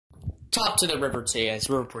Top to the river Tia, it's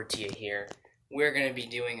River Tia here. We're going to be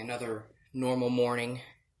doing another normal morning.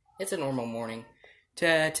 It's a normal morning.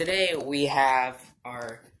 Today we have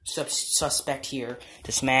our suspect here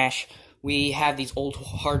to smash. We have these old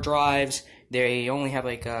hard drives. They only have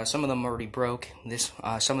some of them already broke.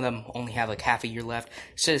 Some of them only have like half a year left.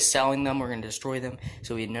 Instead of selling them, we're going to destroy them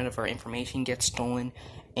so none of our information gets stolen.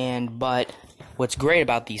 But what's great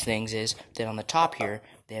about these things is that on the top here,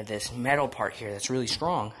 they have this metal part here that's really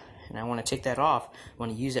strong. And I want to take that off. I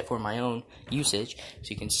want to use it for my own usage. So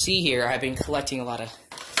you can see here, I've been collecting a lot of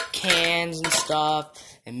cans and stuff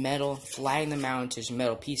and metal, flattening them out into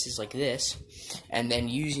metal pieces like this, and then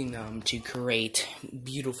using them to create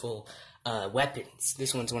beautiful weapons.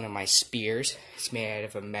 This one's one of my spears. It's made out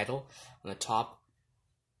of a metal on the top.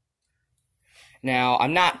 Now,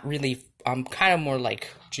 I'm kind of more like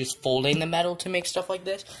just folding the metal to make stuff like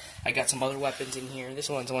this. I got some other weapons in here. This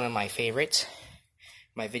one's one of my favorites.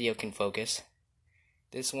 My video can focus.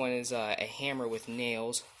 This one is a hammer with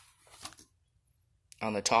nails.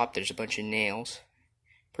 On the top, there's a bunch of nails.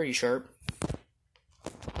 Pretty sharp.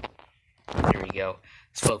 There we go.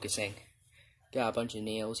 It's focusing. Got a bunch of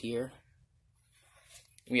nails here.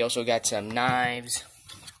 We also got some knives.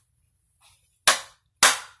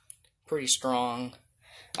 Pretty strong.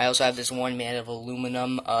 I also have this one made of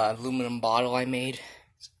aluminum bottle I made.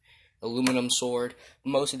 Aluminum sword.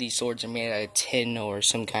 Most of these swords are made out of tin or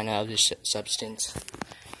some kind of other substance.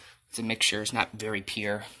 It's a mixture. It's not very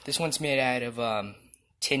pure. This one's made out of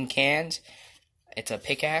tin cans. It's a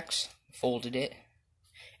pickaxe. Folded it,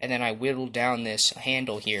 and then I whittled down this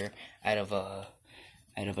handle here out of a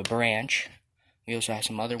branch. We also have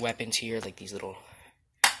some other weapons here, like these little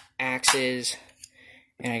axes,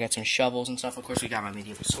 and I got some shovels and stuff. Of course, we got my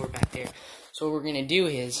medieval sword back there. So what we're gonna do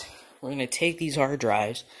is we're gonna take these hard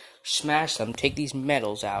drives, smash them, take these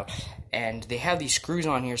metals out, and they have these screws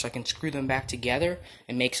on here so I can screw them back together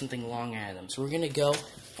and make something long out of them. So we're gonna go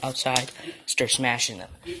outside, start smashing them.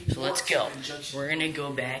 So let's go. We're gonna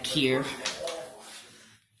go back here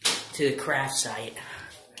to the craft site.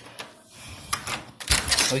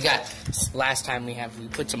 Last time we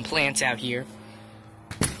put some plants out here.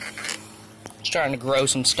 Starting to grow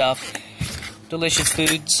some stuff. Delicious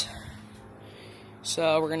foods.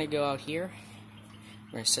 So we're gonna go out here.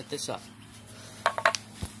 We're gonna set this up.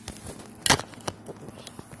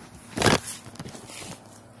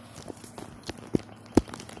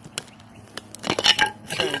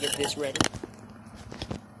 Trying to get this ready.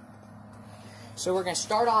 So we're gonna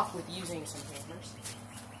start off with using some hammers.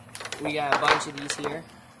 We got a bunch of these here.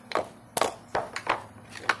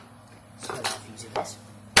 Start off using this.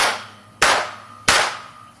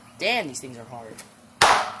 Damn, these things are hard.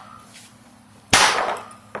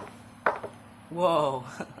 Whoa.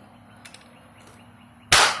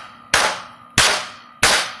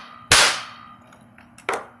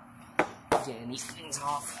 Getting these things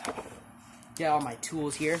off. Get all my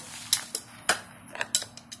tools here.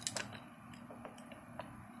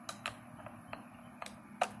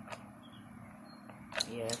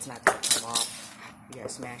 Yeah, it's not gonna come off. We gotta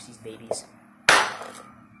smash these babies.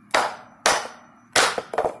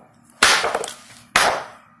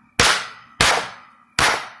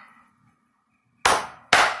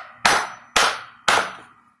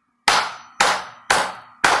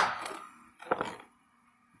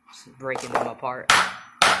 Breaking them apart.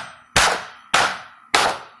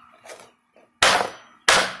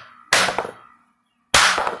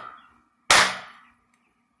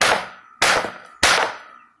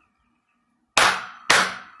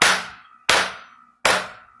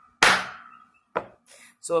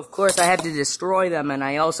 So of course I have to destroy them, and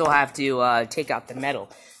I also have to take out the metal.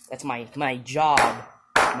 That's my job,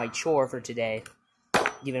 my chore for today,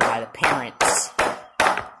 given by the parents.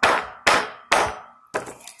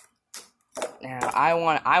 Now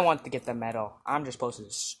I want to get the metal. I'm just supposed to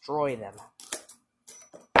destroy them.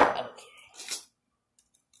 Okay.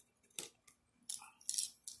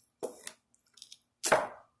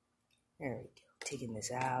 There we go. Taking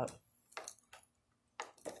this out.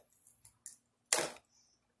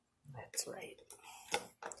 That's right.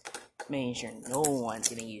 Making sure no one's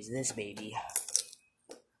gonna use this baby.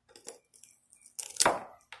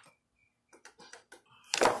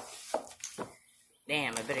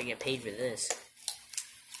 Damn, I better get paid for this.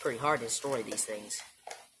 It's pretty hard to destroy these things.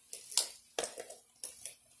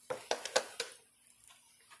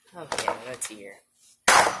 Okay, let's see here.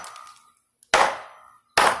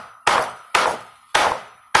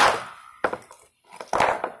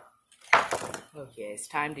 Okay, it's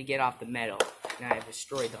time to get off the metal. Now I've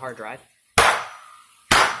destroyed the hard drive.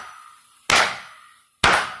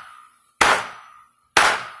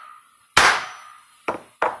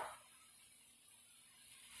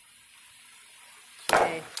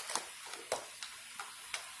 Okay.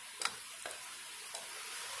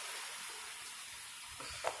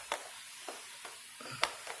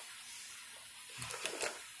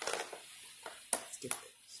 Let's get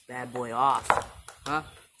this bad boy off. Huh?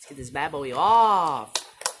 Let's get this bad boy off.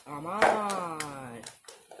 Come on.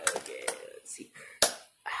 Okay, let's see.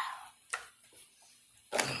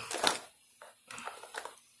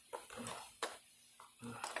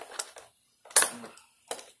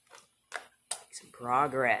 Some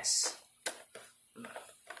progress.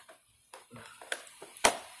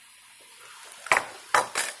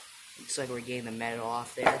 Looks like we're getting the metal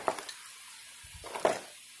off there.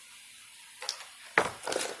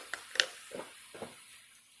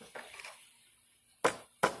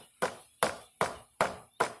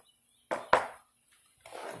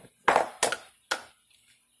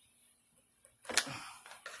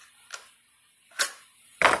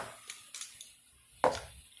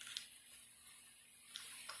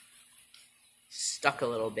 Stuck a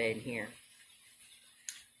little bit in here.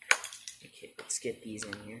 Okay, let's get these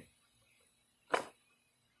in here.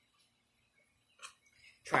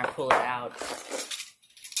 Try and pull it out.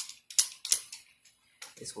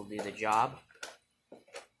 This will do the job.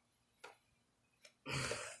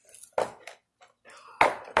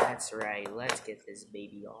 That's right, let's get this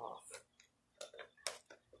baby off.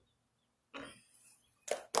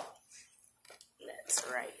 That's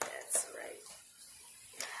right, that's right.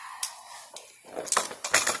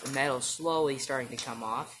 The metal's slowly starting to come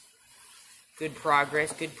off. Good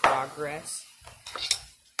progress, good progress.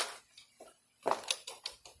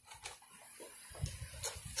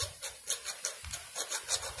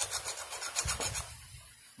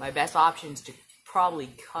 My best option is to probably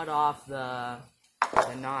cut off the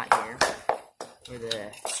knot here, or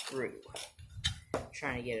the screw. I'm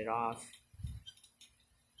trying to get it off.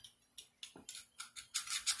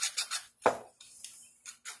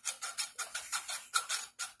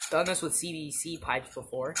 Done this with CVC pipes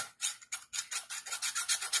before.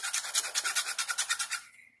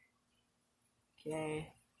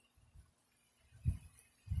 Okay.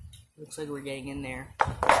 Looks like we're getting in there.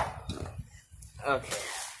 Okay.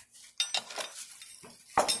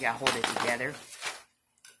 You gotta hold it together.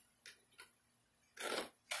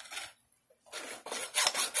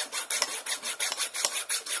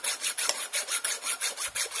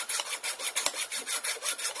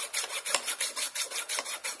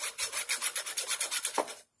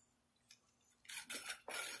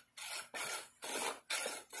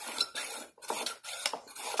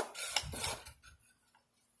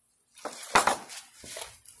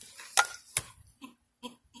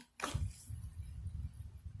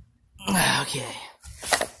 Okay.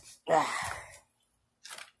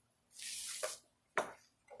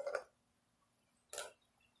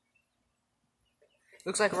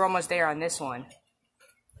 Looks like we're almost there on this one.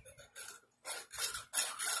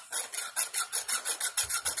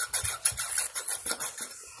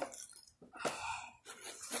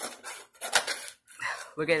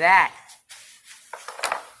 Look at that.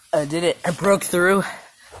 I did it. I broke through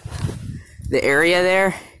the area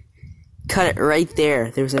there. Cut it right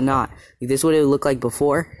there. There's a knot. Like, this is what it would look like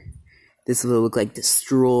before. This is what it would look like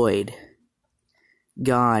destroyed.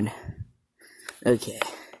 Gone. Okay.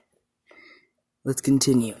 Let's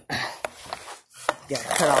continue. Gotta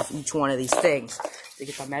cut off each one of these things to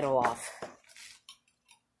get the metal off.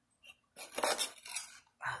 Okay.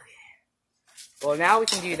 Well, now we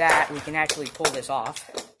can do that. We can actually pull this off.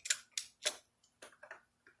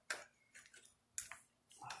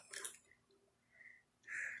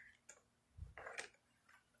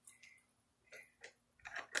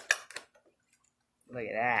 Look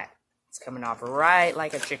at that. It's coming off right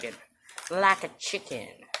like a chicken. Like a chicken.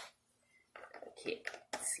 Okay,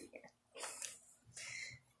 let's see.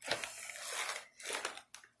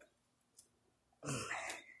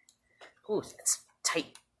 Ooh, that's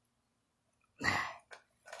tight.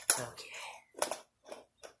 Okay.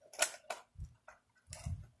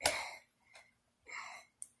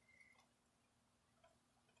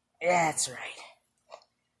 That's right.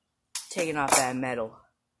 Taking off that metal.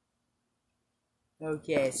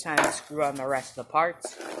 Okay, it's time to screw on the rest of the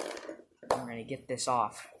parts. We're gonna get this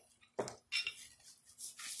off.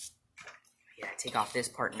 Yeah, take off this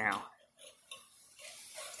part now.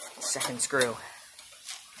 Second screw.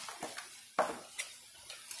 That's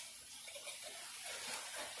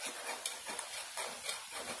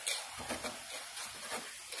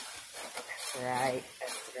right,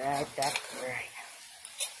 that's right, that's right.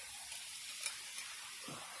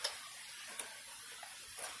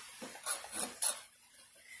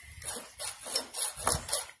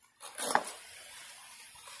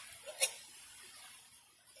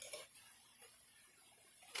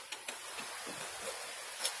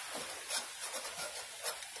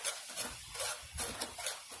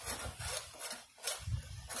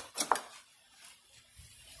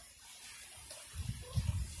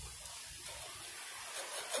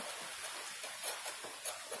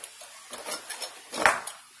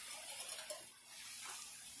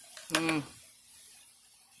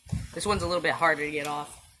 This one's a little bit harder to get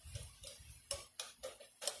off.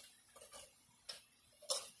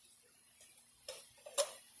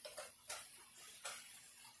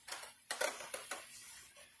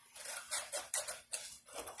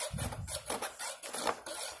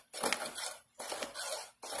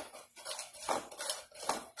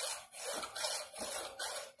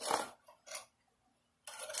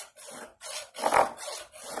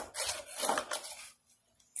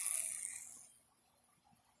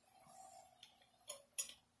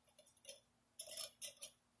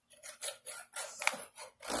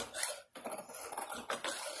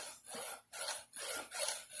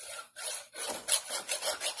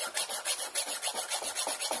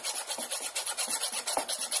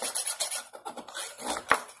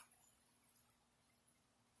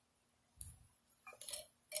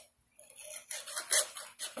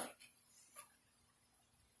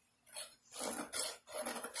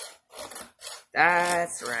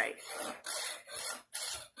 That's right.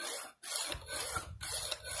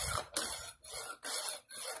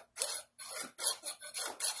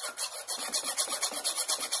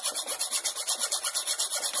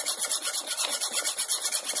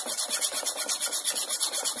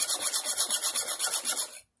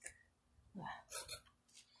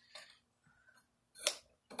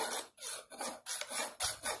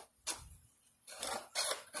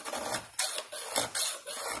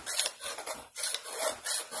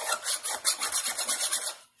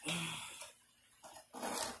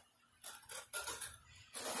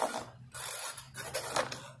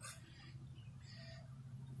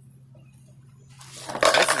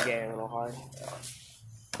 This is getting a little hard.